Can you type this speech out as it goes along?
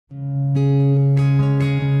The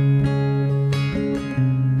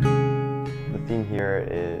theme here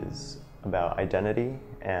is about identity,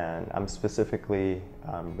 and I'm specifically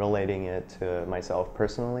relating it to myself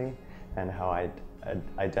personally and how I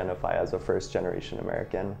identify as a first-generation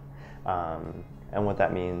American. And what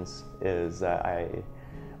that means is that I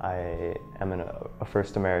am a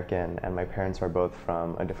first American, and my parents are both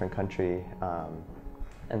from a different country.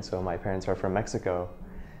 And so my parents are from Mexico,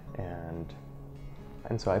 and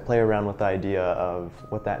so I play around with the idea of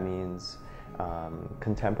what that means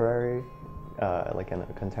contemporary, like in a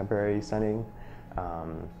contemporary setting,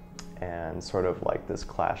 and sort of like this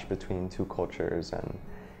clash between two cultures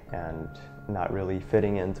and not really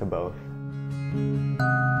fitting into both.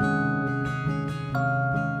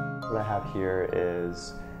 What I have here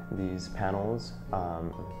is these panels.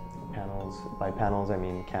 By panels I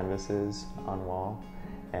mean canvases on wall,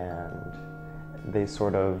 and they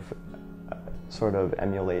sort of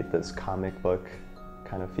emulate this comic book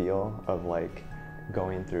kind of feel of like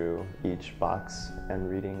going through each box and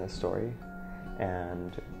reading a story.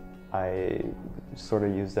 And I sort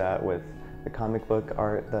of use that with the comic book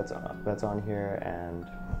art that's on here, and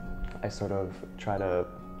I sort of try to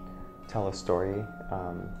tell a story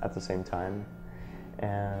at the same time.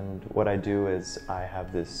 And what I do is I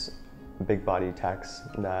have this big body text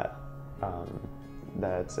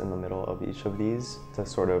that's in the middle of each of these to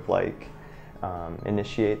sort of like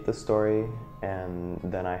initiate the story, and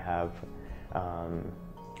then I have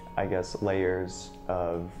I guess layers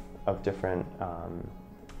of different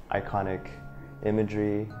iconic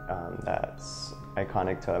imagery that's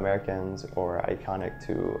iconic to Americans or iconic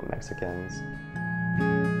to Mexicans.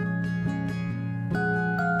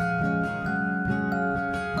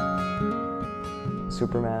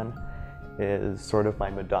 Superman is sort of my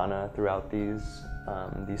Madonna throughout these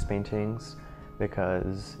paintings,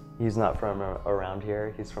 because he's not from around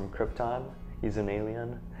here. He's from Krypton. He's an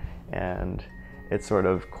alien, and it's sort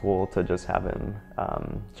of cool to just have him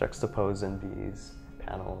juxtaposed in these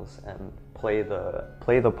panels and play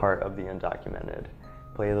the part of the undocumented,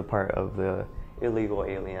 play the part of the illegal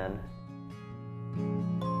alien.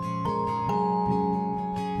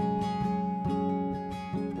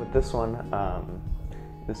 With this one,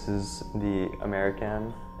 this is the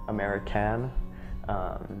American.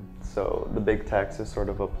 So the big text is sort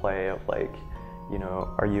of a play of like, you know,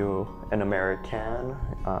 are you an American?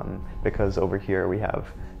 Because over here we have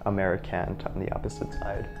American on the opposite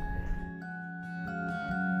side.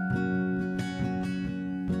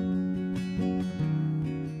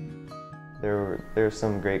 There's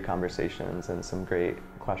some great conversations and some great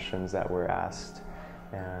questions that were asked,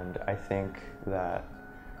 and I think that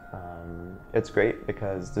it's great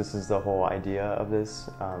because this is the whole idea of this.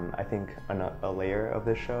 I think a layer of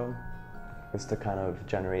this show is to kind of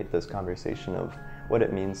generate this conversation of what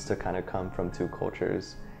it means to kind of come from two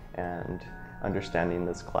cultures and understanding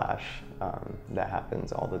this clash that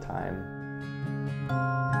happens all the time.